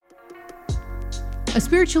A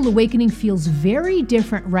spiritual awakening feels very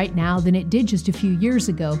different right now than it did just a few years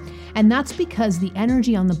ago, and that's because the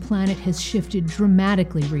energy on the planet has shifted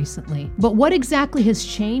dramatically recently. But what exactly has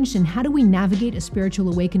changed, and how do we navigate a spiritual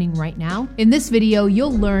awakening right now? In this video,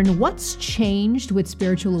 you'll learn what's changed with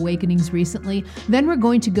spiritual awakenings recently. Then we're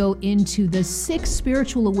going to go into the 6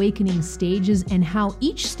 spiritual awakening stages and how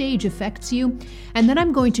each stage affects you. And then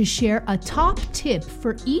I'm going to share a top tip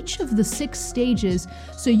for each of the 6 stages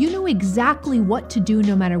so you know exactly what to do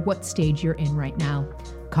no matter what stage you're in right now.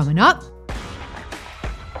 Coming up.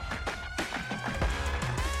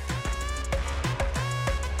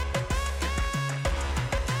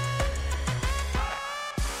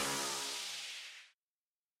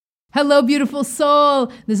 Hello, beautiful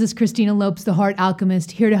soul. This is Christina Lopes, the Heart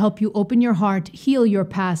Alchemist, here to help you open your heart, heal your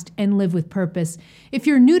past, and live with purpose. If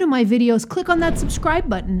you're new to my videos, click on that subscribe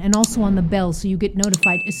button and also on the bell so you get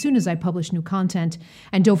notified as soon as I publish new content.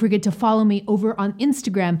 And don't forget to follow me over on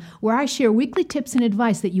Instagram, where I share weekly tips and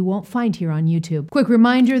advice that you won't find here on YouTube. Quick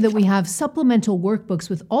reminder that we have supplemental workbooks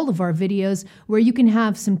with all of our videos, where you can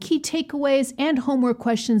have some key takeaways and homework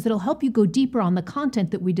questions that'll help you go deeper on the content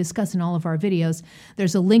that we discuss in all of our videos.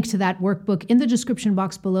 There's a link to that workbook in the description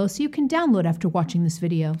box below so you can download after watching this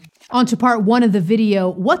video. On to part 1 of the video,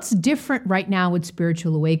 what's different right now with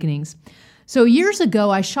spiritual awakenings? So years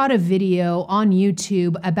ago, I shot a video on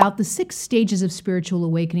YouTube about the 6 stages of spiritual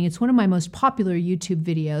awakening. It's one of my most popular YouTube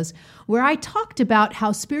videos, where I talked about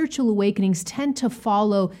how spiritual awakenings tend to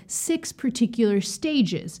follow 6 particular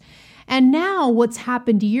stages. And now what's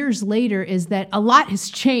happened years later is that a lot has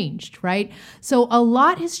changed, right? So a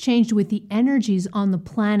lot has changed with the energies on the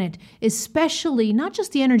planet, especially not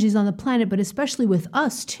just the energies on the planet, but especially with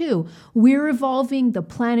us too. We're evolving, the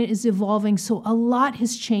planet is evolving, so a lot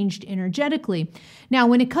has changed energetically. Now,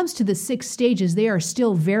 when it comes to the 6 stages, they are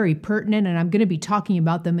still very pertinent, and I'm going to be talking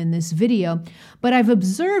about them in this video, but I've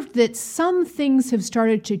observed that some things have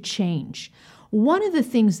started to change. One of the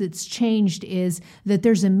things that's changed is that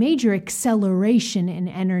there's a major acceleration in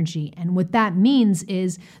energy. And what that means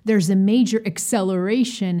is there's a major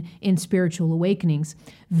acceleration in spiritual awakenings.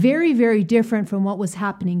 Very, very different from what was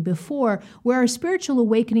happening before, where our spiritual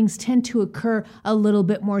awakenings tend to occur a little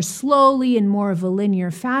bit more slowly in more of a linear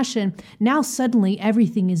fashion. Now suddenly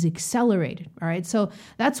everything is accelerated. All right. So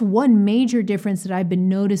that's one major difference that I've been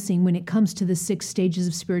noticing when it comes to the 6 stages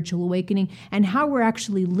of spiritual awakening and how we're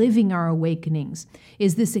actually living our awakenings,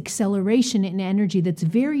 is this acceleration in energy that's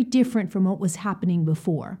very different from what was happening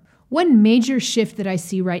before. One major shift that I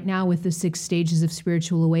see right now with the 6 stages of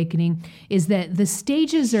spiritual awakening is that the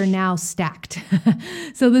stages are now stacked.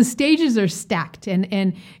 So the stages are stacked,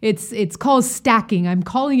 and it's called stacking. I'm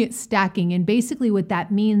calling it stacking. And basically what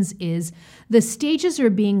that means is the stages are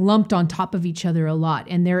being lumped on top of each other a lot.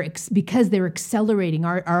 And because they're accelerating,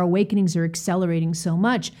 our awakenings are accelerating so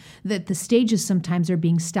much that the stages sometimes are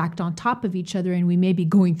being stacked on top of each other, and we may be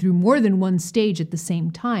going through more than one stage at the same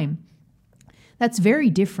time. That's very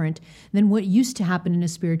different than what used to happen in a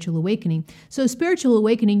spiritual awakening. So a spiritual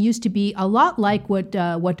awakening used to be a lot like what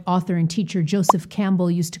author and teacher Joseph Campbell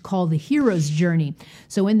used to call the hero's journey.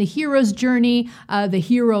 So in the hero's journey, the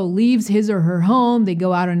hero leaves his or her home, they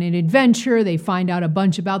go out on an adventure, they find out a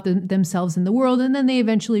bunch about themselves and the world, and then they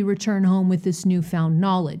eventually return home with this newfound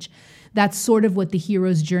knowledge. That's sort of what the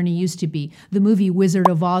hero's journey used to be. The movie Wizard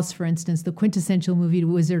of Oz, for instance, the quintessential movie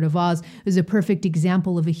Wizard of Oz, is a perfect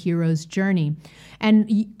example of a hero's journey.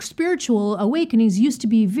 And spiritual awakenings used to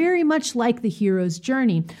be very much like the hero's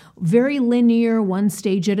journey. Very linear, one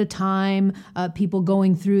stage at a time, people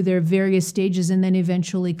going through their various stages and then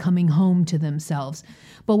eventually coming home to themselves.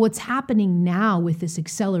 But what's happening now with this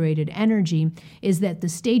accelerated energy is that the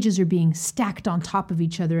stages are being stacked on top of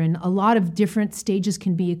each other, and a lot of different stages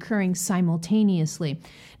can be occurring simultaneously.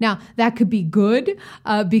 Now, that could be good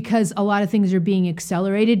because a lot of things are being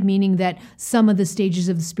accelerated, meaning that some of the stages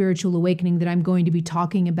of the spiritual awakening that I'm going to be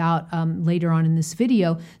talking about later on in this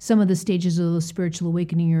video, some of the stages of the spiritual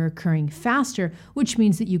awakening are occurring faster, which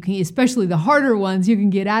means that you can, especially the harder ones, you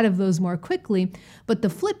can get out of those more quickly. But the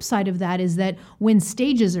flip side of that is that when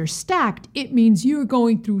stages are stacked, it means you're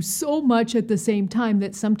going through so much at the same time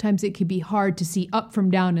that sometimes it can be hard to see up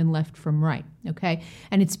from down and left from right. Okay.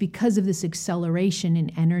 And it's because of this acceleration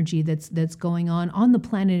in energy that's going on the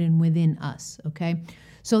planet and within us. Okay.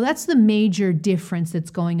 So that's the major difference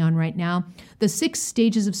that's going on right now. The 6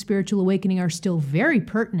 stages of spiritual awakening are still very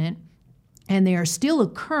pertinent. And they are still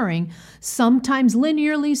occurring, sometimes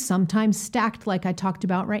linearly, sometimes stacked like I talked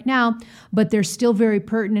about right now, but they're still very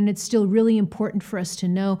pertinent. It's still really important for us to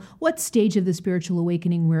know what stage of the spiritual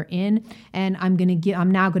awakening we're in. And I'm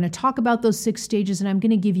now going to talk about those 6 stages, and I'm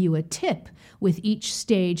going to give you a tip with each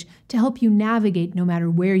stage to help you navigate no matter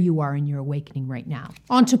where you are in your awakening right now.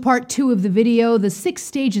 On to part 2 of the video, the 6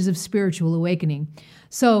 stages of spiritual awakening.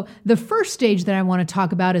 So the first stage that I want to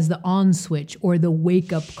talk about is the on switch, or the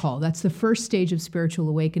wake up call. That's the first stage of spiritual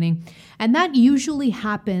awakening. And that usually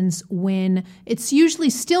happens when it's usually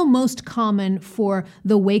still most common for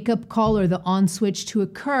the wake up call or the on switch to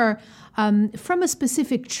occur from a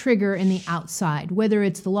specific trigger in the outside, whether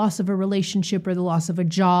it's the loss of a relationship or the loss of a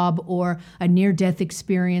job or a near-death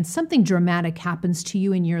experience. Something dramatic happens to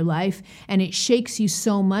you in your life and it shakes you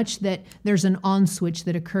so much that there's an on switch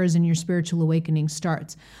that occurs and your spiritual awakening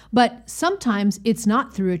starts. But sometimes it's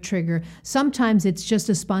not through a trigger. Sometimes it's just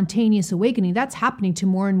a spontaneous awakening. That's happening to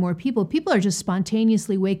more and more people. People are just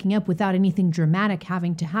spontaneously waking up without anything dramatic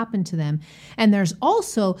having to happen to them. And there's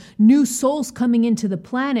also new souls coming into the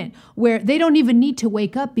planet where they don't even need to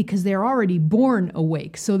wake up because they're already born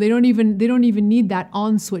awake. So they don't even need that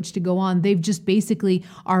on switch to go on. They've just basically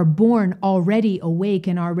are born already awake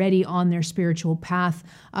and already on their spiritual path,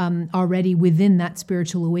 already within that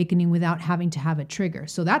spiritual awakening without having to have a trigger.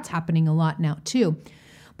 So that's happening a lot now too.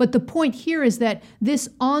 But the point here is that this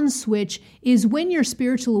on switch is when your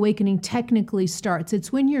spiritual awakening technically starts.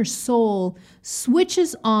 It's when your soul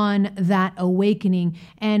switches on that awakening.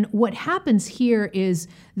 And what happens here is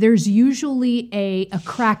there's usually a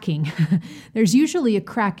cracking. There's usually a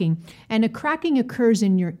cracking. And a cracking occurs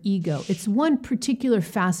in your ego. It's one particular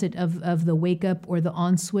facet of the wake up or the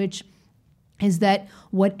on switch, is that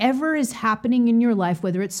whatever is happening in your life,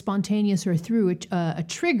 whether it's spontaneous or through a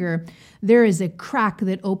trigger, there is a crack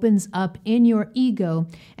that opens up in your ego,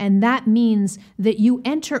 and that means that you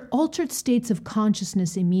enter altered states of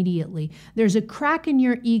consciousness immediately. There's a crack in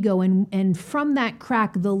your ego, and from that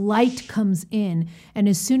crack, the light comes in, and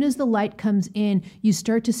as soon as the light comes in, you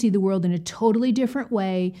start to see the world in a totally different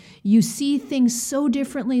way. You see things so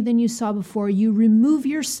differently than you saw before. You remove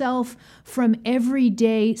yourself from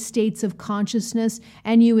everyday states of consciousness,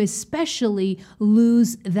 and you especially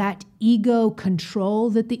lose that ego control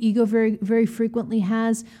that the ego very, very frequently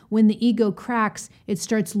has. When the ego cracks, it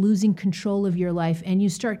starts losing control of your life, and you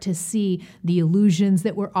start to see the illusions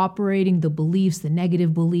that were operating, the beliefs, the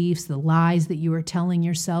negative beliefs, the lies that you were telling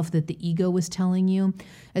yourself that the ego was telling you.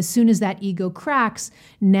 As soon as that ego cracks,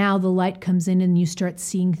 now the light comes in and you start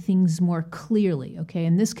seeing things more clearly, okay?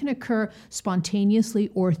 And this can occur spontaneously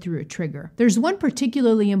or through a trigger. There's one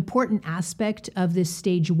particularly important aspect of this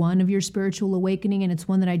stage 1 of your spiritual awakening, and it's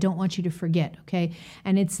one that I don't want you to forget, okay?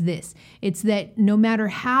 And it's this. It's that no matter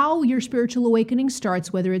how your spiritual awakening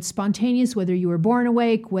starts, whether it's spontaneous, whether you were born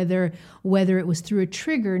awake, whether it was through a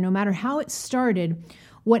trigger, no matter how it started,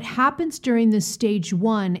 what happens during this stage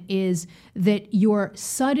 1 is that you're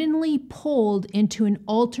suddenly pulled into an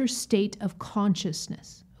altered state of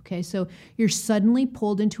consciousness. Okay, so you're suddenly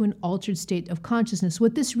pulled into an altered state of consciousness.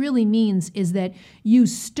 What this really means is that you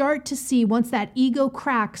start to see, once that ego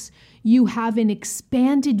cracks, you have an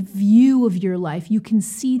expanded view of your life. You can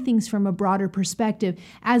see things from a broader perspective,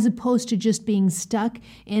 as opposed to just being stuck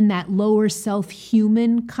in that lower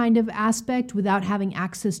self-human kind of aspect without having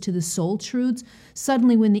access to the soul truths.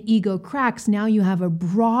 Suddenly, when the ego cracks, now you have a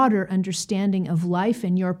broader understanding of life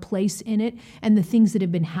and your place in it and the things that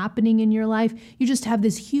have been happening in your life. You just have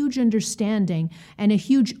this huge understanding and a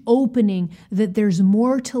huge opening that there's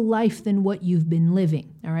more to life than what you've been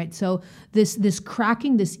living. All right, so this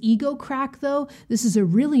cracking, this ego crack, though, this is a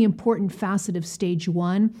really important facet of stage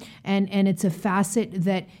 1, and it's a facet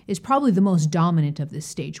that is probably the most dominant of this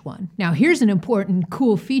stage 1. Now, here's an important,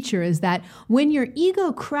 cool feature, is that when your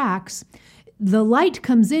ego cracks, the light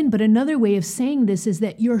comes in, but another way of saying this is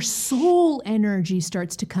that your soul energy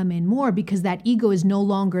starts to come in more, because that ego is no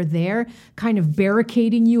longer there, kind of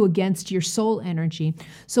barricading you against your soul energy.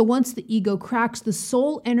 So once the ego cracks, the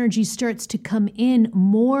soul energy starts to come in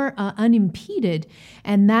more unimpeded,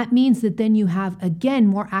 and that means that then you have, again,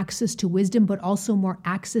 more access to wisdom, but also more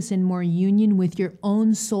access and more union with your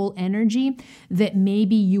own soul energy that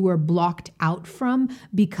maybe you were blocked out from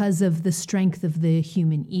because of the strength of the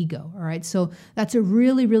human ego. All right, so that's a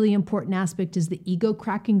really, really important aspect, is the ego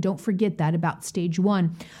cracking. Don't forget that about stage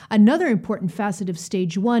 1. Another important facet of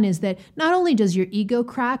stage 1 is that not only does your ego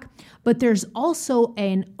crack, but there's also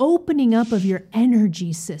an opening up of your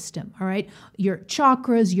energy system, all right? Your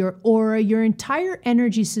chakras, your aura, your entire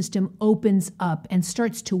energy system opens up and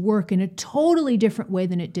starts to work in a totally different way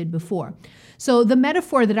than it did before. So the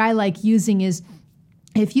metaphor that I like using is,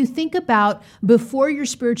 If you think about before your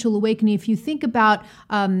spiritual awakening, if you think about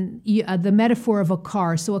the metaphor of a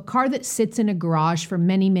car, so a car that sits in a garage for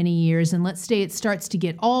many, many years, and let's say it starts to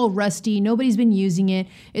get all rusty, nobody's been using it,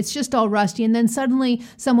 it's just all rusty, and then suddenly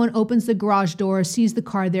someone opens the garage door, sees the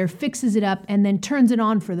car there, fixes it up, and then turns it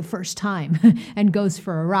on for the first time and goes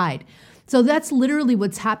for a ride. So that's literally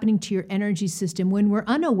what's happening to your energy system. When we're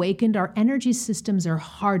unawakened, our energy systems are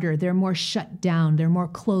harder, they're more shut down, they're more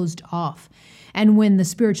closed off. And when the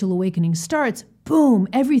spiritual awakening starts, boom,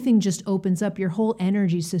 everything just opens up. Your whole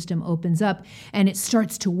energy system opens up and it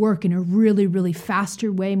starts to work in a really, really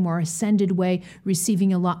faster way, more ascended way,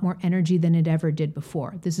 receiving a lot more energy than it ever did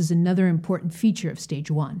before. This is another important feature of stage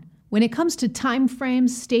 1. When it comes to time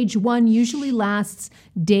frames, stage 1 usually lasts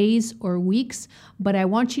days or weeks, but I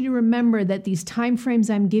want you to remember that these time frames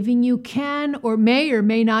I'm giving you can or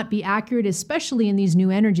may not be accurate, especially in these new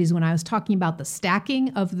energies. When I was talking about the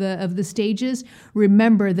stacking of the stages,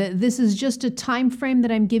 remember that this is just a time frame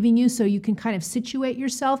that I'm giving you so you can kind of situate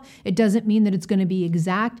yourself. It doesn't mean that it's going to be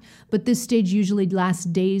exact, but this stage usually lasts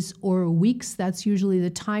days or weeks. That's usually the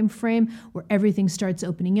time frame where everything starts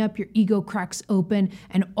opening up, your ego cracks open,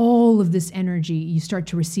 and all of this energy, you start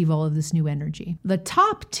to receive all of this new energy. The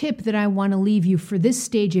top tip that I want to leave you for this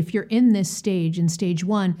stage, if you're in this stage, in stage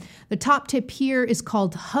 1, the top tip here is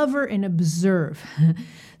called hover and observe.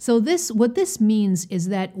 So what this means is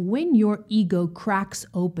that when your ego cracks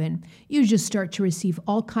open, you just start to receive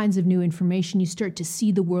all kinds of new information. You start to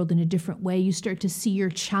see the world in a different way. You start to see your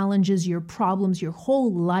challenges, your problems, your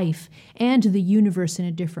whole life, and the universe in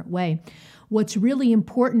a different way. What's really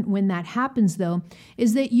important when that happens, though,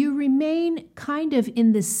 is that you remain kind of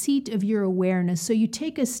in the seat of your awareness. So you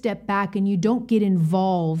take a step back and you don't get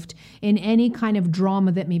involved in any kind of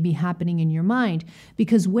drama that may be happening in your mind.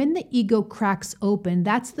 Because when the ego cracks open,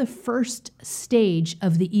 that's the first stage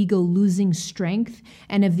of the ego losing strength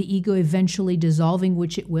and of the ego eventually dissolving,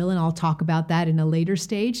 which it will, and I'll talk about that in a later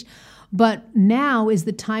stage. But now is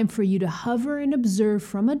the time for you to hover and observe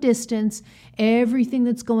from a distance everything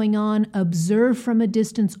that's going on. Observe from a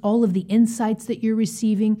distance all of the insights that you're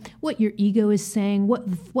receiving, what your ego is saying,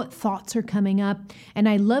 what thoughts are coming up. And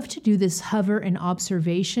I love to do this hover and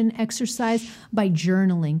observation exercise by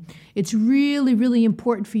journaling. It's really, really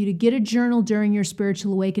important for you to get a journal during your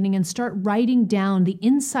spiritual awakening and start writing down the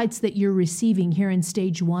insights that you're receiving here in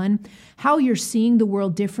stage 1, how you're seeing the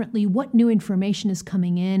world differently, what new information is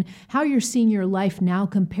coming in, how you're seeing your life now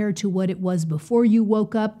compared to what it was before you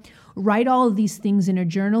woke up. Write all of these things in a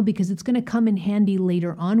journal because it's going to come in handy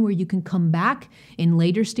later on where you can come back in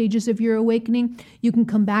later stages of your awakening. You can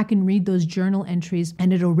come back and read those journal entries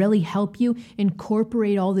and it'll really help you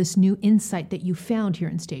incorporate all this new insight that you found here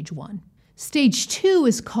in stage 1. Stage 2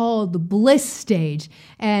 is called the bliss stage.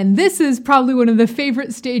 And this is probably one of the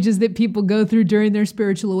favorite stages that people go through during their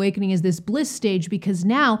spiritual awakening is this bliss stage because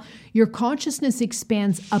now your consciousness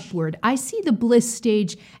expands upward. I see the bliss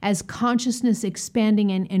stage as consciousness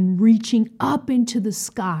expanding and reaching up into the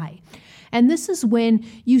sky. And this is when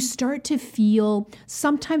you start to feel,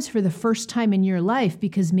 sometimes for the first time in your life,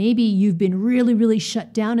 because maybe you've been really, really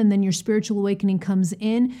shut down and then your spiritual awakening comes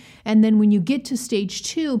in. And then when you get to stage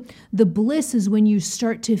 2, the bliss is when you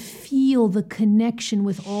start to feel the connection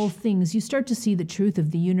with all things. You start to see the truth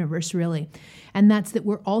of the universe, really. And that's that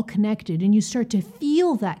we're all connected. And you start to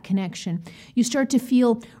feel that connection. You start to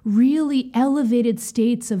feel really elevated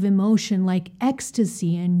states of emotion like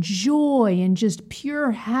ecstasy and joy and just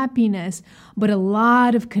pure happiness, but a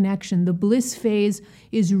lot of connection. The bliss phase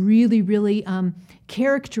is really, really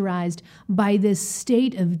characterized by this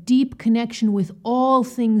state of deep connection with all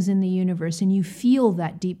things in the universe, and you feel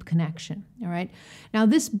that deep connection, all right? Now,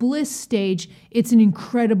 this bliss stage, it's an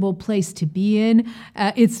incredible place to be in.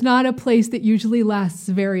 It's not a place that usually lasts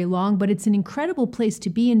very long, but it's an incredible place to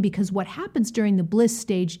be in because what happens during the bliss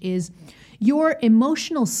stage is your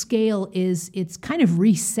emotional scale it's kind of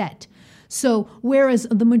reset. So whereas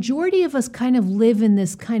the majority of us kind of live in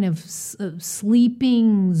this kind of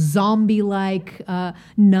sleeping, zombie-like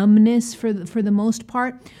numbness for the most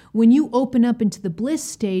part, when you open up into the bliss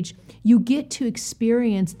stage, you get to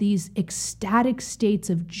experience these ecstatic states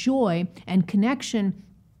of joy and connection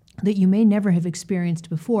that you may never have experienced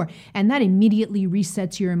before. And that immediately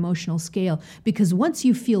resets your emotional scale because once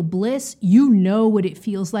you feel bliss, you know what it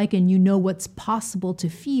feels like and you know what's possible to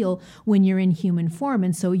feel when you're in human form.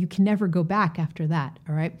 And so you can never go back after that,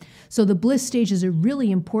 all right? So the bliss stage is a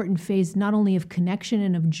really important phase, not only of connection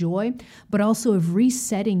and of joy, but also of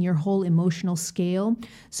resetting your whole emotional scale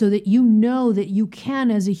so that you know that you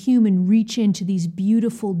can, as a human, reach into these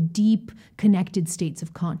beautiful, deep, connected states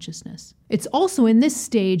of consciousness. It's also in this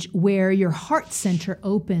stage where your heart center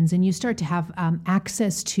opens and you start to have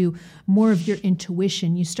access to more of your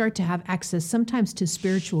intuition. You start to have access sometimes to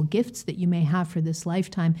spiritual gifts that you may have for this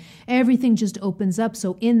lifetime. Everything just opens up.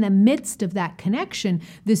 So in the midst of that connection,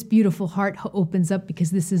 this beautiful heart opens up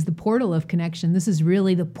because this is the portal of connection. This is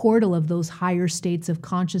really the portal of those higher states of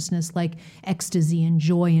consciousness like ecstasy and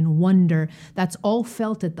joy and wonder. That's all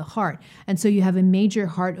felt at the heart. And so you have a major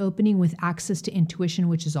heart opening with access to intuition,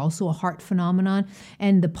 which is also a heart phenomenon,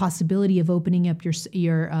 and the possibility of opening up your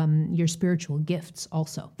spiritual gifts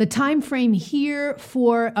also. The time frame here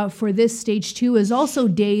for this stage 2 is also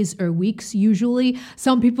days or weeks usually.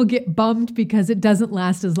 Some people get bummed because it doesn't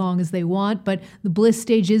last as long as they want, but the bliss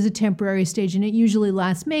stage is a temporary stage and it usually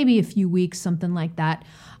lasts maybe a few weeks, something like that,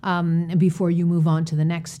 before you move on to the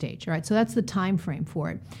next stage. All right, so that's the time frame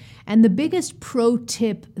for it. And the biggest pro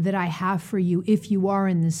tip that I have for you if you are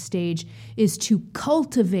in this stage is to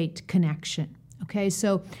cultivate connection. Okay,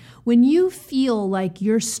 so when you feel like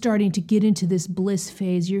you're starting to get into this bliss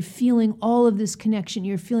phase, you're feeling all of this connection,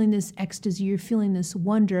 you're feeling this ecstasy, you're feeling this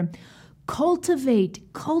wonder, cultivate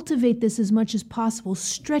this as much as possible,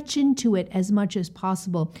 stretch into it as much as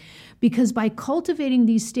possible. Because by cultivating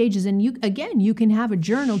these stages, and you can have a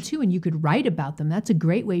journal too, and you could write about them. That's a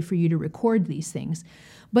great way for you to record these things.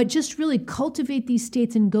 But just really cultivate these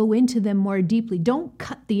states and go into them more deeply. Don't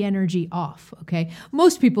cut the energy off, okay?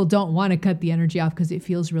 Most people don't want to cut the energy off because it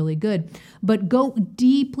feels really good. But go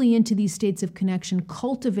deeply into these states of connection,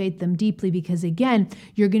 cultivate them deeply, because again,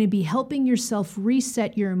 you're going to be helping yourself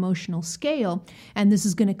reset your emotional scale. And this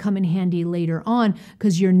is going to come in handy later on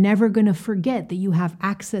because you're never going to forget that you have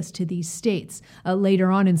access to these states later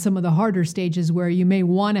on in some of the harder stages where you may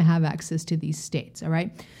want to have access to these states, all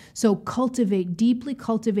right? So deeply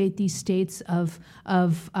cultivate these states of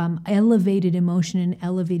elevated emotion and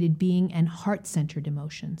elevated being and heart-centered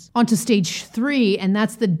emotions. On to stage 3, and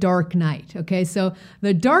that's the dark night. Okay, so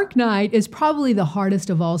the dark night is probably the hardest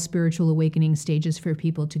of all spiritual awakening stages for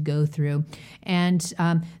people to go through. And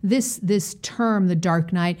this term, the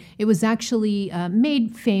dark night, it was actually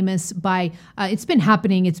made famous by, it's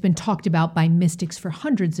been talked about by mystics for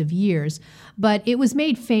hundreds of years, but it was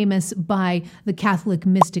made famous by the Catholic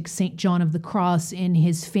mystic St. John of the Cross in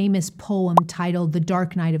his famous poem titled The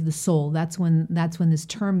Dark Night of the Soul. That's when this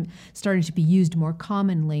term started to be used more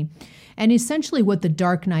commonly. And essentially what the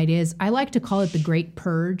dark night is, I like to call it the Great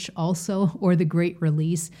Purge also, or the Great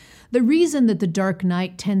Release. The reason that the dark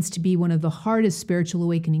night tends to be one of the hardest spiritual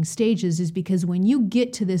awakening stages is because when you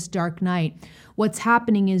get to this dark night, what's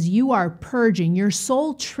happening is you are purging. Your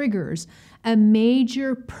soul triggers a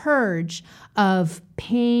major purge of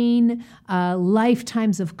pain,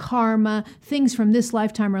 lifetimes of karma, things from this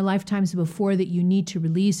lifetime or lifetimes before that you need to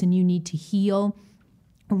release and you need to heal.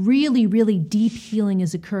 Really, really deep healing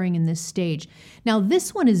is occurring in this stage. Now,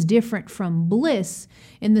 this one is different from bliss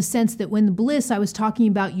in the sense that when the bliss I was talking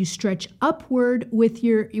about, you stretch upward with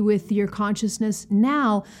your consciousness.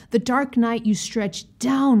 Now, the dark night, you stretch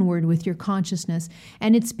downward with your consciousness.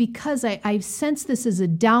 And it's because I sense this as a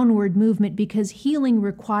downward movement because healing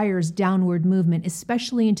requires downward movement,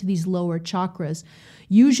 especially into these lower chakras.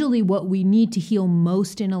 Usually what we need to heal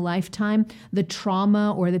most in a lifetime, the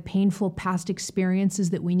trauma or the painful past experiences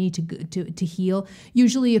that we need to heal,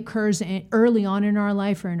 usually occurs early on in our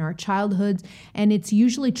life or in our childhoods, and it's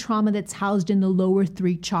usually trauma that's housed in the lower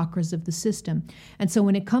 3 chakras of the system. And so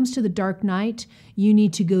when it comes to the dark night, you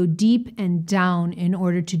need to go deep and down in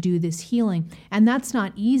order to do this healing. And that's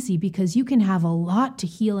not easy because you can have a lot to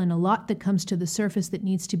heal and a lot that comes to the surface that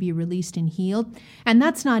needs to be released and healed. And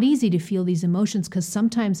that's not easy to feel these emotions because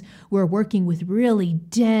sometimes we're working with really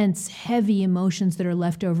dense, heavy emotions that are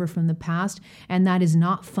left over from the past, and that is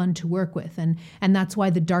not fun to work with. And that's why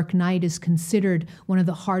the dark night is considered one of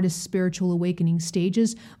the hardest spiritual awakening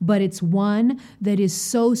stages, but it's one that is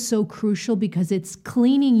so, so crucial because it's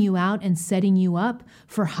cleaning you out and setting you up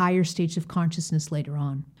for higher states of consciousness later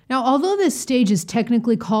on. Now, although this stage is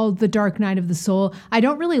technically called the dark night of the soul, I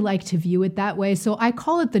don't really like to view it that way, so I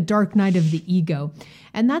call it the dark night of the ego.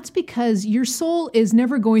 And that's because your soul is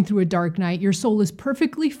never going through a dark night. Your soul is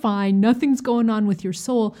perfectly fine. Nothing's going on with your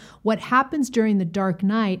soul. What happens during the dark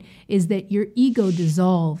night is that your ego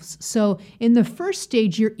dissolves. So in the first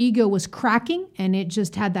stage, your ego was cracking and it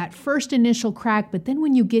just had that first initial crack. But then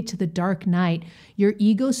when you get to the dark night, your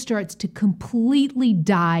ego starts to completely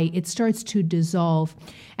die. It starts to dissolve.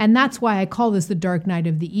 And that's why I call this the dark night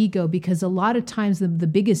of the ego, because a lot of times the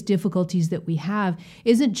biggest difficulties that we have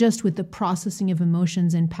isn't just with the processing of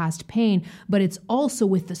emotions and past pain, but it's also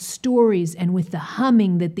with the stories and with the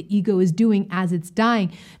humming that the ego is doing as it's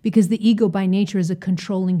dying, because the ego by nature is a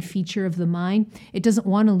controlling feature of the mind. It doesn't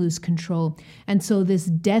want to lose control. And so this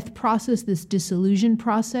death process, this dissolution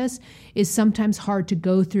process, is sometimes hard to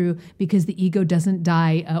go through because the ego doesn't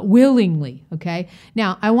die willingly, okay?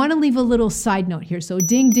 Now, I want to leave a little side note here. So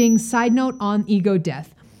ding, ding, side note on ego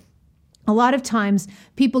death. A lot of times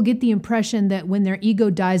people get the impression that when their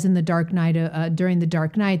ego dies in the dark night, during the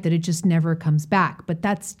dark night, that it just never comes back. But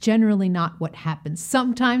that's generally not what happens.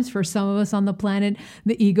 Sometimes for some of us on the planet,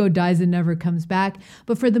 the ego dies and never comes back.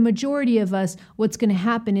 But for the majority of us, what's going to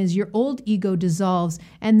happen is your old ego dissolves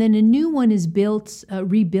and then a new one is built,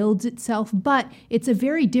 rebuilds itself. But it's a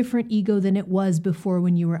very different ego than it was before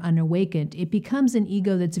when you were unawakened. It becomes an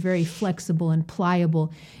ego that's very flexible and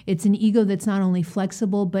pliable. It's an ego that's not only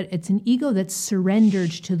flexible, but it's an ego that's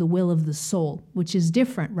surrendered to the will of the soul, which is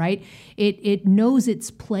different, right? It knows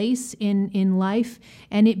its place in life,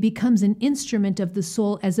 and it becomes an instrument of the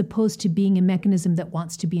soul as opposed to being a mechanism that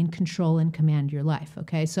wants to be in control and command your life,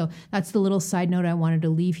 okay? So that's the little side note I wanted to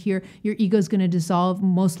leave here. Your ego is going to dissolve.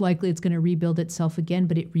 Most likely it's going to rebuild itself again,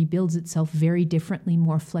 but it rebuilds itself very differently,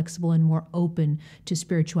 more flexible and more open to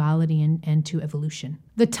spirituality and to evolution.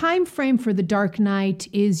 The time frame for the dark night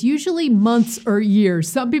is usually months or years.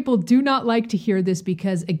 Some people do not like to hear this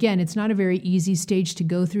because, again, it's not a very easy stage to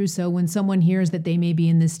go through. So when someone hears that they may be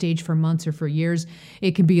in this stage for months or for years,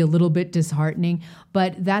 it can be a little bit disheartening.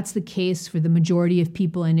 But that's the case for the majority of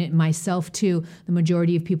people, and it myself too, the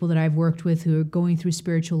majority of people that I've worked with who are going through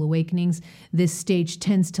spiritual awakenings. This stage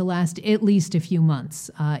tends to last at least a few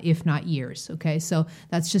months, if not years. Okay, so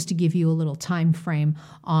that's just to give you a little time frame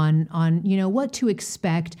on what to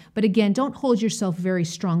expect. But again, don't hold yourself very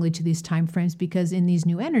strongly to these time frames, because in these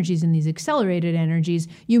new energies, in these accelerated energies,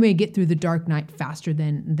 you may get through the dark night faster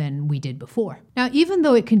than we did before. Now, even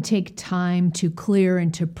though it can take time to clear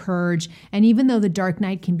and to purge, and even though the dark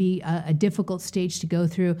night can be a difficult stage to go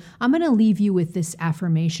through, I'm going to leave you with this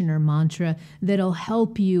affirmation or mantra that'll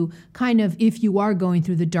help you kind of, if you are going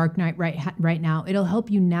through the dark night right now, it'll help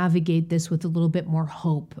you navigate this with a little bit more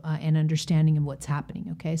hope and understanding of what's happening,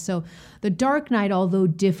 okay? So the dark night, although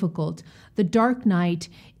difficult, the dark night,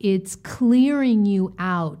 it's clearing you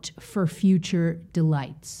out for future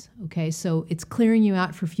delights. Okay, so it's clearing you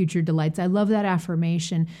out for future delights. I love that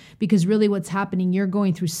affirmation because really what's happening, you're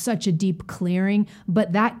going through such a deep clearing,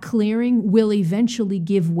 but that clearing will eventually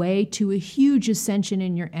give way to a huge ascension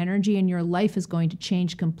in your energy, and your life is going to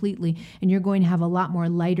change completely, and you're going to have a lot more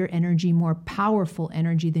lighter energy, more powerful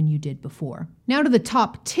energy than you did before. Now to the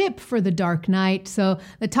top tip for the dark night. So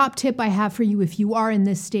the top tip I have for you if you are in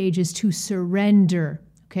this stage is to surrender.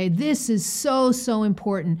 Okay, this is so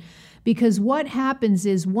important, because what happens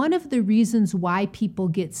is one of the reasons why people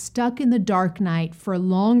get stuck in the dark night for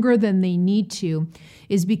longer than they need to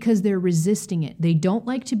is because they're resisting it. They don't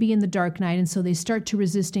like to be in the dark night, and so they start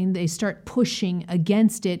pushing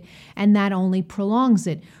against it, and that only prolongs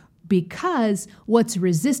it. Because what's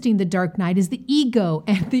resisting the dark night is the ego,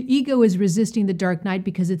 and the ego is resisting the dark night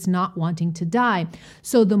because it's not wanting to die.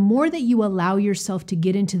 So the more that you allow yourself to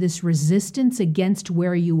get into this resistance against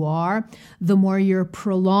where you are, the more you're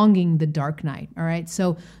prolonging the dark night, all right?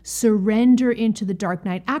 So surrender into the dark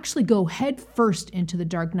night. Actually go head first into the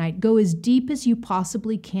dark night. Go as deep as you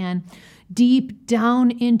possibly can. Deep down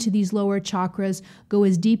into these lower chakras. Go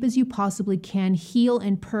as deep as you possibly can. Heal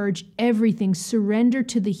and purge everything. Surrender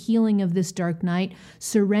to the healing of this dark night.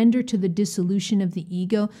 Surrender to the dissolution of the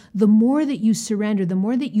ego. The more that you surrender, the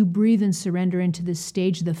more that you breathe and surrender into this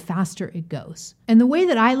stage, the faster it goes. And the way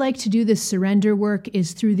that I like to do this surrender work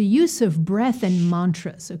is through the use of breath and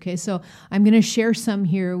mantras. Okay, so I'm going to share some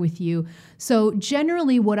here with you. So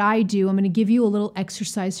generally what I do, I'm going to give you a little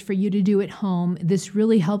exercise for you to do at home. This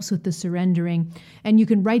really helps with the surrendering. And you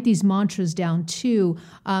can write these mantras down too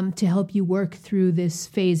to help you work through this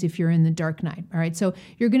phase if you're in the dark night. All right, so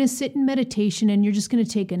you're going to sit in meditation and you're just going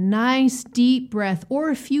to take a nice deep breath or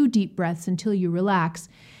a few deep breaths until you relax.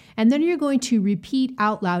 And then you're going to repeat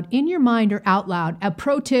out loud in your mind or out loud. A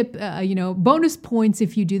pro tip, bonus points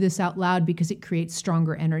if you do this out loud because it creates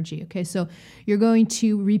stronger energy. Okay, so you're going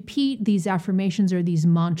to repeat these affirmations or these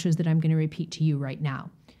mantras that I'm going to repeat to you right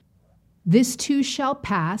now. This too shall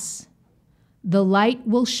pass. The light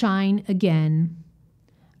will shine again.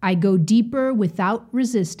 I go deeper without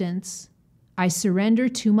resistance. I surrender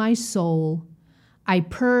to my soul. I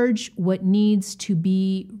purge what needs to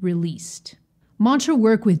be released. Mantra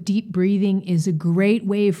work with deep breathing is a great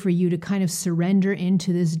way for you to kind of surrender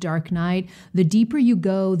into this dark night. The deeper you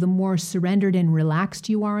go, the more surrendered and relaxed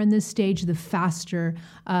you are in this stage, the faster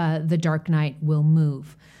the dark night will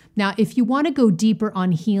move. Now, if you want to go deeper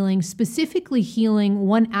on healing, specifically healing,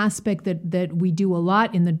 one aspect that we do a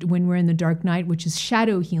lot when we're in the dark night, which is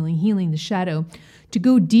shadow healing, healing the shadow. To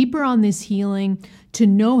go deeper on this healing, to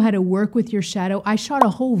know how to work with your shadow, I shot a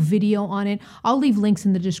whole video on it. I'll leave links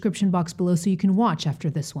in the description box below so you can watch after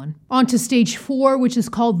this one. On to stage 4, which is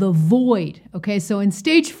called the void. Okay, so in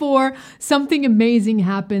stage 4, something amazing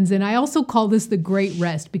happens. And I also call this the great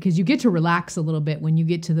rest because you get to relax a little bit when you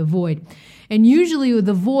get to the void. And usually with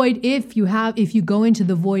the void, if you go into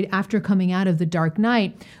the void after coming out of the dark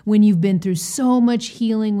night, when you've been through so much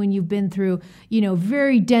healing, when you've been through,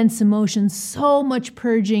 very dense emotions, so much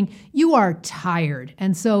purging, you are tired.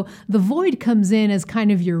 And so the void comes in as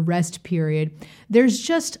kind of your rest period. There's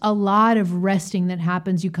just a lot of resting that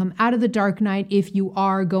happens. You come out of the dark night if you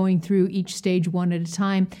are going through each stage one at a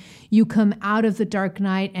time. You come out of the dark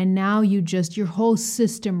night and now your whole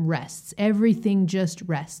system rests. Everything just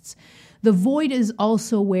rests. The void is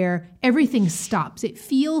also where everything stops. It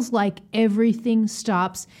feels like everything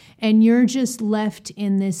stops and you're just left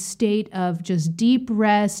in this state of just deep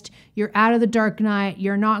rest. You're out of the dark night.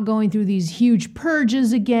 You're not going through these huge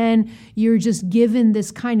purges again. You're just given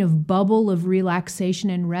this kind of bubble of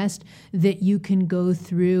relaxation and rest that you can go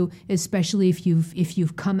through, especially if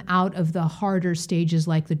you've come out of the harder stages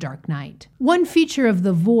like the dark night. One feature of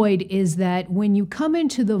the void is that when you come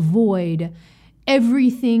into the void,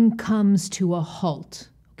 everything comes to a halt.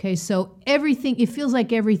 Okay, so it feels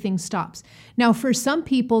like everything stops. Now, for some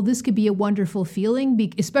people, this could be a wonderful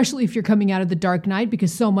feeling, especially if you're coming out of the dark night,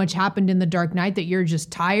 because so much happened in the dark night that you're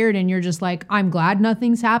just tired and you're just like, I'm glad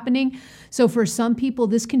nothing's happening. So for some people,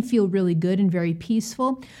 this can feel really good and very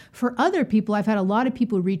peaceful. For other people, I've had a lot of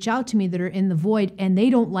people reach out to me that are in the void and they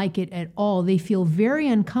don't like it at all. They feel very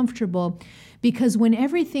uncomfortable because when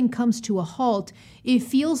everything comes to a halt, it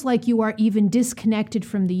feels like you are even disconnected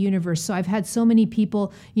from the universe. So I've had so many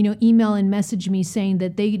people, email and message me saying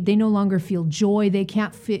that they no longer feel joy. They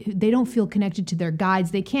don't feel connected to their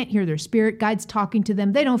guides. They can't hear their spirit guides talking to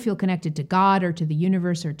them. They don't feel connected to God or to the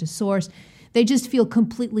universe or to source. They just feel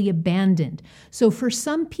completely abandoned. So for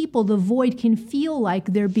some people, the void can feel like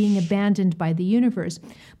they're being abandoned by the universe,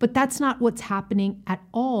 but that's not what's happening at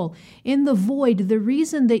all. In the void, the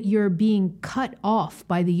reason that you're being cut off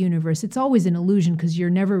by the universe, it's always an illusion because you're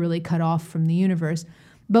never really cut off from the universe.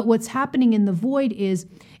 But what's happening in the void is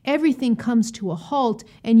everything comes to a halt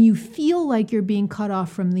and you feel like you're being cut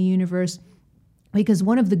off from the universe. Because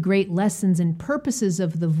one of the great lessons and purposes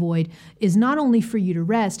of the void is not only for you to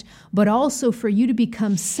rest, but also for you to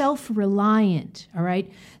become self-reliant, all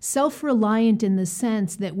right? Self-reliant in the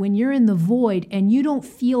sense that when you're in the void and you don't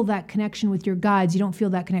feel that connection with your guides, you don't feel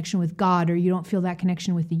that connection with God, or you don't feel that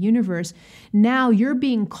connection with the universe, now you're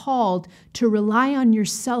being called to rely on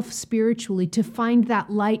yourself spiritually, to find that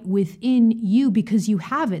light within you because you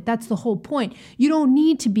have it. That's the whole point. You don't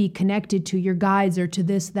need to be connected to your guides or to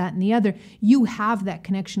this, that, and the other. You have that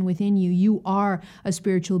connection within you. You are a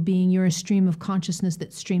spiritual being. You're a stream of consciousness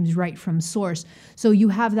that streams right from source. So you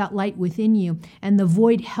have that light within you, and the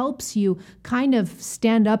void helps you kind of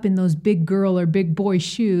stand up in those big girl or big boy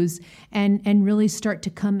shoes and really start to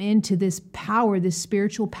come into this power, this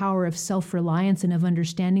spiritual power of self-reliance and of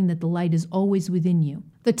understanding that the light is always within you.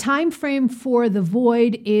 The time frame for the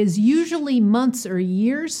void is usually months or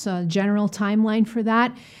years, a general timeline for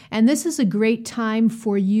that. And this is a great time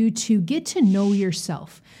for you to get to know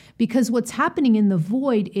yourself. Because what's happening in the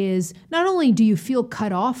void is not only do you feel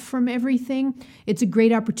cut off from everything, it's a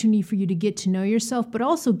great opportunity for you to get to know yourself, but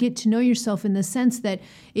also get to know yourself in the sense that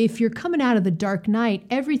if you're coming out of the dark night,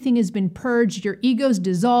 everything has been purged, your ego's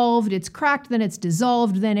dissolved, it's cracked, then it's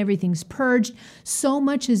dissolved, then everything's purged. So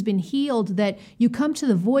much has been healed that you come to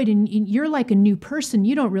the void and you're like a new person.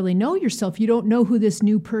 You don't really know yourself. You don't know who this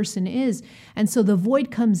new person is. And so the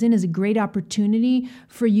void comes in as a great opportunity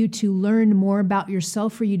for you to learn more about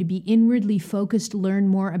yourself, for you to be inwardly focused, learn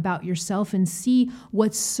more about yourself, and see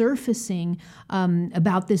what's surfacing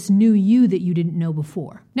about this new you that you didn't know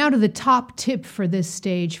before. Now to the top tip for this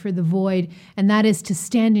stage, for the void, and that is to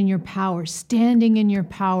stand in your power. Standing in your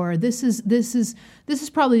power. This is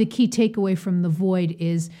probably the key takeaway from the void,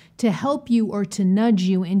 is to help you or to nudge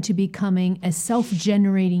you into becoming a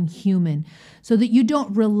self-generating human, so that you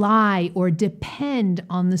don't rely or depend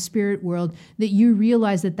on the spirit world, that you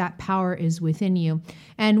realize that that power is within you.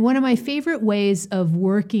 And And one of my favorite ways of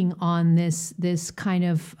working on this kind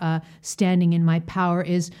of standing in my power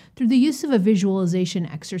is through the use of a visualization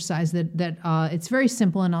exercise that it's very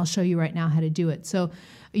simple, and I'll show you right now how to do it. So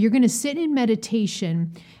you're going to sit in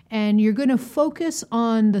meditation and you're going to focus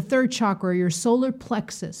on the third chakra, your solar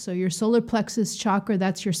plexus. So your solar plexus chakra,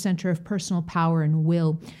 that's your center of personal power and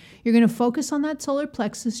will. You're going to focus on that solar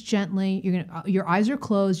plexus gently. Your eyes are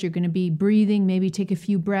closed. You're going to be breathing, maybe take a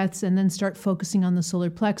few breaths, and then start focusing on the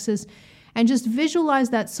solar plexus. And just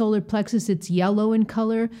visualize that solar plexus. It's yellow in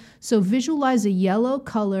color. So visualize a yellow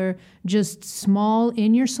color just small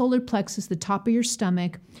in your solar plexus, the top of your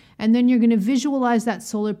stomach. And then you're going to visualize that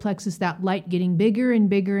solar plexus, that light getting bigger and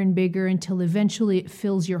bigger and bigger until eventually it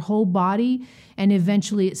fills your whole body, and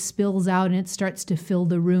eventually it spills out and it starts to fill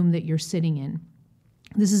the room that you're sitting in.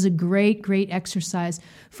 This is a great, great exercise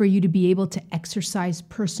for you to be able to exercise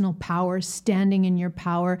personal power, standing in your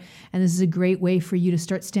power. And this is a great way for you to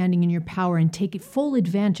start standing in your power and take full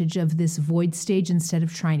advantage of this void stage instead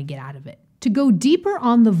of trying to get out of it. To go deeper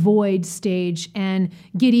on the void stage and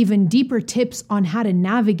get even deeper tips on how to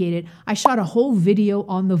navigate it, I shot a whole video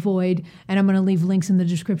on the void, and I'm going to leave links in the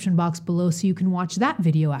description box below so you can watch that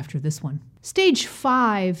video after this one. Stage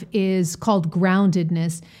 5 is called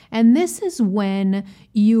groundedness, and this is when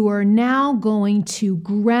you are now going to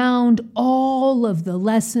ground all of the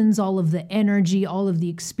lessons, all of the energy, all of the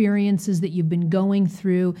experiences that you've been going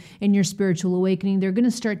through in your spiritual awakening. They're going to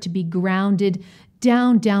start to be grounded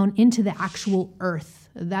down into the actual earth.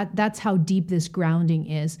 That's how deep this grounding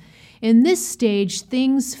is. In this stage,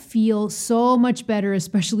 things feel so much better,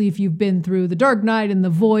 especially if you've been through the dark night and the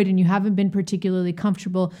void and you haven't been particularly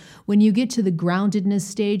comfortable. When you get to the groundedness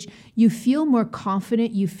stage, you feel more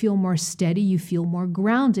confident, you feel more steady, you feel more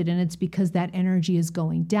grounded, and it's because that energy is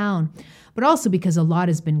going down. But also because a lot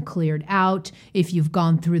has been cleared out. If you've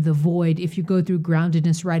gone through the void, if you go through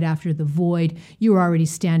groundedness right after the void, you're already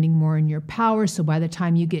standing more in your power. So by the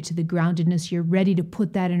time you get to the groundedness, you're ready to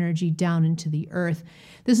put that energy down into the earth.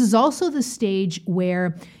 This is also the stage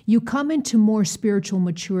where you come into more spiritual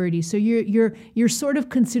maturity. So you're sort of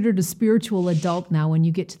considered a spiritual adult now when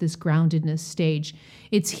you get to this groundedness stage.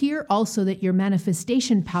 It's here also that your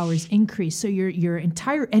manifestation powers increase. So your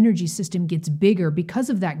entire energy system gets bigger. Because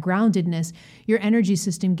of that groundedness, your energy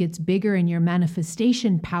system gets bigger and your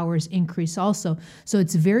manifestation powers increase also. So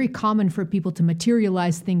it's very common for people to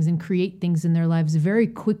materialize things and create things in their lives very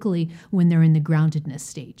quickly when they're in the groundedness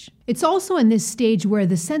stage. It's also in this stage where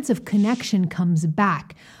the sense of connection comes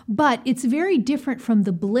back, but it's very different from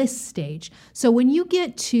the bliss stage. So when you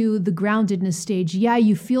get to the groundedness stage,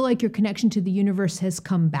 you feel like your connection to the universe has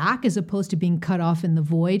come back as opposed to being cut off in the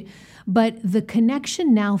void, but the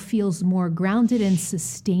connection now feels more grounded and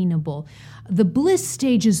sustainable. The bliss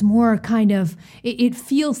stage is more kind of, it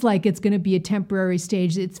feels like it's going to be a temporary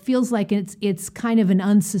stage. It feels like it's kind of an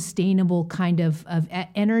unsustainable kind of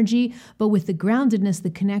energy, but with the groundedness, the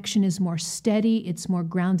connection is more steady, it's more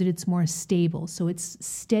grounded, it's more stable. So it's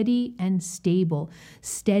steady and stable,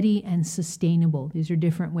 steady and sustainable. These are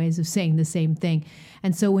different ways of saying the same thing.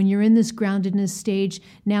 And so when you're in this groundedness stage,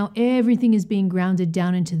 now everything is being grounded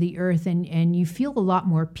down into the earth, and you feel a lot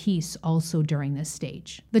more peace also during this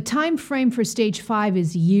stage. The time frame for stage 5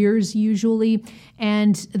 is years usually,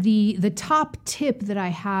 and the top tip that I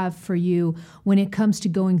have for you when it comes to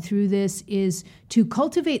going through this is to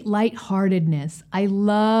cultivate lightheartedness. I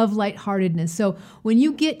love lightheartedness. So when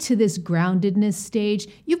you get to this groundedness stage,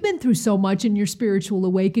 you've been through so much in your spiritual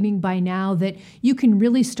awakening by now that you can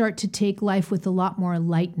really start to take life with a lot more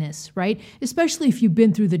lightness, right? Especially if you've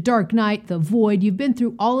been through the dark night, the void, you've been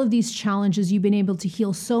through all of these challenges, you've been able to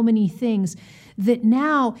heal so many things that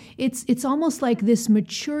now it's almost like this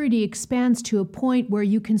maturity expands to a point where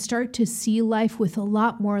you can start to see life with a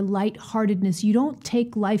lot more lightheartedness. You don't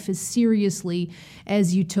take life as seriously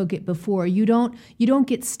as you took it before. You don't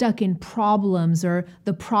get stuck in problems or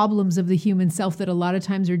the problems of the human self that a lot of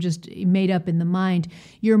times are just made up in the mind.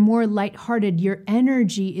 You're more lighthearted. Your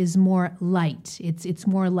energy is more light. It's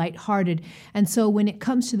more lighthearted. And so when it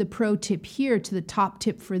comes to the pro tip here, to the top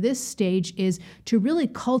tip for this stage is to really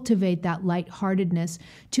cultivate that lightheartedness,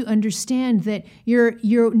 to understand that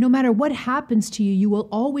you're no matter what happens to you, you will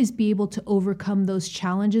always be able to overcome those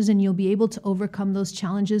challenges, and you'll be able to overcome those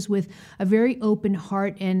challenges with a very open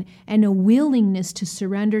heart and a willingness to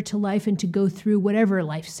surrender to life and to go through whatever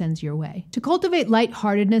life sends your way. To cultivate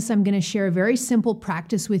lightheartedness, I'm going to share a very simple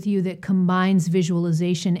practice with you that combines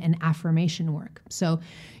visualization and affirmation work. So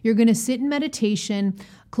you're going to sit in meditation,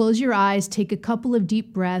 close your eyes, take a couple of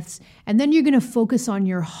deep breaths, and then you're going to focus on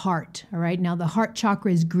your heart. All right. Now, now. The heart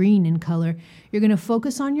chakra is green in color. You're going to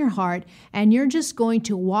focus on your heart, and you're just going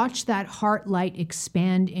to watch that heart light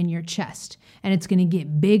expand in your chest. And it's going to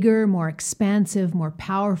get bigger, more expansive, more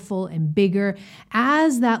powerful, and bigger.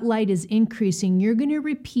 As that light is increasing, you're going to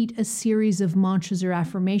repeat a series of mantras or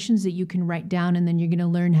affirmations that you can write down, and then you're going to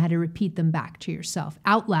learn how to repeat them back to yourself,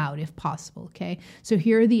 out loud if possible, okay? So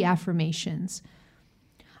here are the affirmations.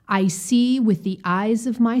 I see with the eyes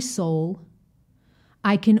of my soul.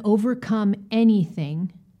 I can overcome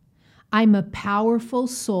anything. I'm a powerful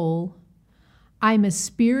soul. I'm a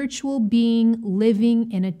spiritual being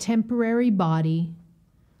living in a temporary body.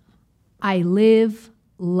 I live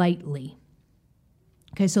lightly.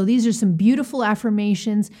 Okay, so these are some beautiful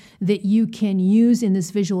affirmations that you can use in this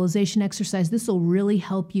visualization exercise. This will really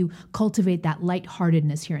help you cultivate that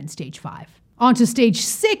lightheartedness here in stage 5. On to stage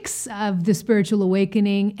 6 of the spiritual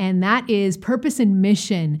awakening, and that is purpose and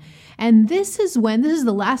mission. And this is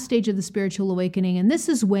the last stage of the spiritual awakening, and this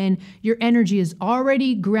is when your energy is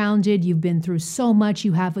already grounded. You've been through so much.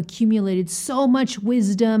 You have accumulated so much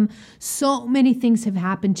wisdom. So many things have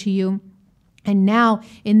happened to you. And now,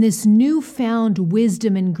 in this newfound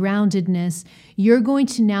wisdom and groundedness, you're going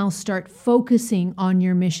to now start focusing on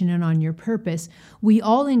your mission and on your purpose. We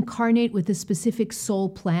all incarnate with a specific soul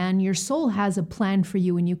plan. Your soul has a plan for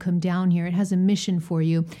you when you come down here. It has a mission for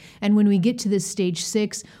you. And when we get to this stage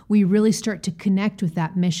 6, we really start to connect with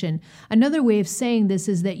that mission. Another way of saying this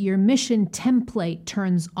is that your mission template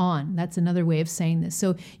turns on. That's another way of saying this.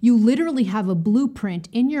 So you literally have a blueprint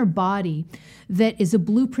in your body that is a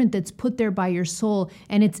blueprint that's put there by your soul,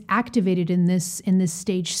 and it's activated in this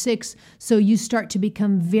stage 6. So you start to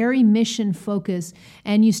become very mission focused,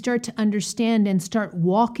 and you start to understand and start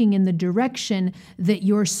walking in the direction that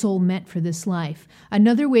your soul meant for this life.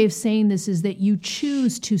 Another way of saying this is that you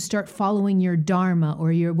choose to start following your dharma,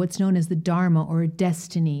 or your what's known as the dharma or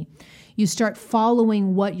destiny. You start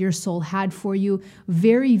following what your soul had for you,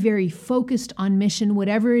 very, very focused on mission,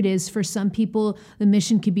 whatever it is. For some people, the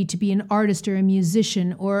mission could be to be an artist or a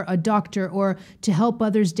musician or a doctor, or to help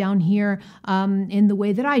others down here in the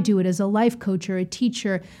way that I do it as a life coach or a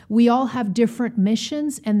teacher. We all have different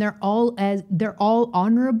missions, and they're all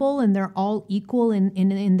honorable, and they're all equal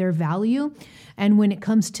in their value. And when it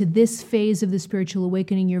comes to this phase of the spiritual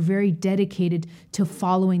awakening, you're very dedicated to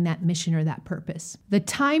following that mission or that purpose. The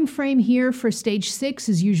time frame here for stage 6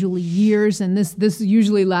 is usually years, and this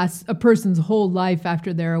usually lasts a person's whole life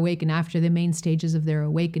after they're awakened, after the main stages of their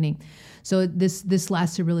awakening. So this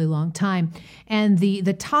lasts a really long time. And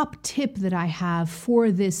the top tip that I have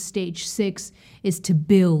for this stage 6 is to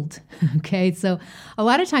build. Okay, so a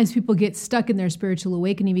lot of times people get stuck in their spiritual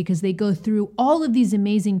awakening because they go through all of these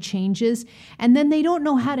amazing changes, and then they don't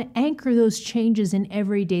know how to anchor those changes in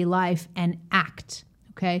everyday life and act.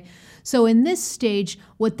 Okay, so in this stage,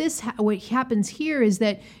 what happens here is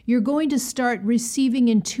that you're going to start receiving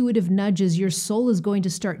intuitive nudges. Your soul is going to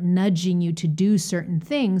start nudging you to do certain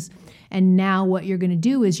things. And now what you're going to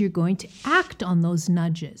do is you're going to act on those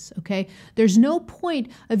nudges, okay? There's no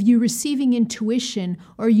point of you receiving intuition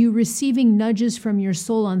or you receiving nudges from your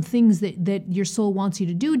soul on things that your soul wants you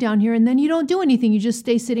to do down here, and then you don't do anything. You just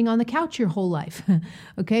stay sitting on the couch your whole life,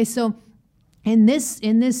 okay? So in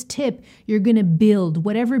this tip, you're going to build,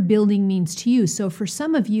 whatever building means to you. So for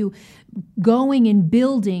some of you, going and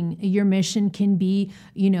building your mission can be,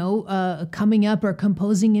 coming up or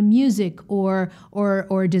composing a music or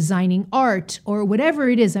designing art or whatever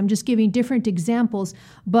it is. I'm just giving different examples.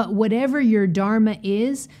 But whatever your dharma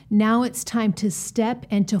is, now it's time to step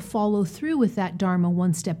and to follow through with that dharma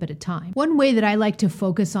one step at a time. One way that I like to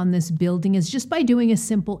focus on this building is just by doing a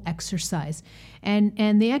simple exercise.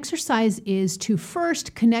 And the exercise is to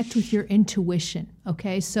first connect with your intuition.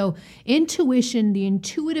 Okay, so intuition, the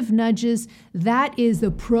intuitive nudges, that is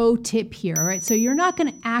the pro tip here, all right? So you're not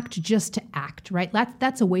going to act just to act, right?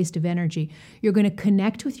 That's a waste of energy. You're going to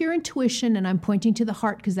connect with your intuition, and I'm pointing to the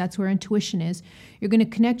heart because that's where intuition is. You're going to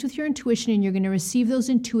connect with your intuition, and you're going to receive those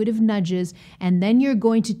intuitive nudges, and then you're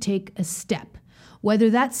going to take a step.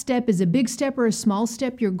 Whether that step is a big step or a small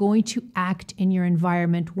step, you're going to act in your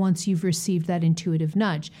environment once you've received that intuitive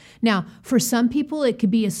nudge. Now, for some people, it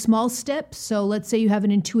could be a small step. So let's say you have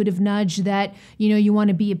an intuitive nudge that, you want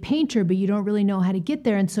to be a painter, but you don't really know how to get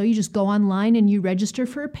there. And so you just go online and you register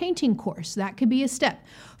for a painting course. That could be a step.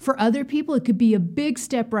 For other people, it could be a big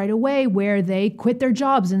step right away where they quit their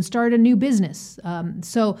jobs and start a new business.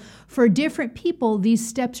 So for different people, these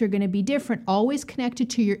steps are going to be different, always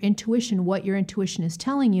connected to your intuition, what your intuition is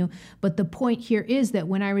telling you. But the point here is that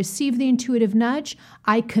when I receive the intuitive nudge,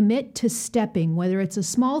 I commit to stepping, whether it's a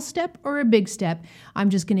small step or a big step. I'm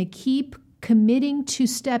just going to keep committing to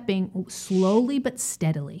stepping slowly but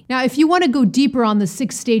steadily. Now, if you want to go deeper on the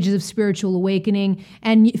 6 stages of spiritual awakening,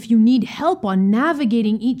 and if you need help on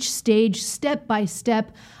navigating each stage step by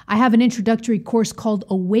step, I have an introductory course called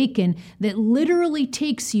Awaken that literally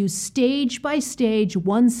takes you stage by stage,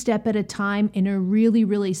 one step at a time in a really,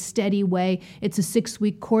 really steady way. It's a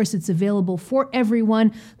 6-week course. It's available for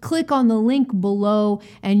everyone. Click on the link below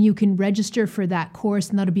and you can register for that course,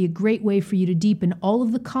 and that'll be a great way for you to deepen all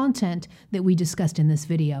of the content that we discussed in this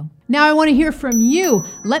video. Now I want to hear from you.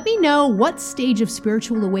 Let me know what stage of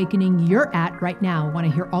spiritual awakening you're at right now. I want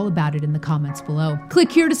to hear all about it in the comments below.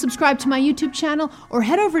 Click here to subscribe to my YouTube channel, or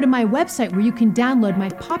head over to my website where you can download my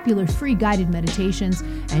popular free guided meditations.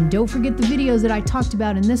 And don't forget the videos that I talked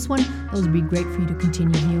about in this one. Those would be great for you to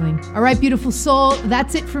continue viewing. All right, beautiful soul,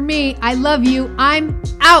 that's it for me. I love you. I'm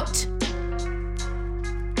out.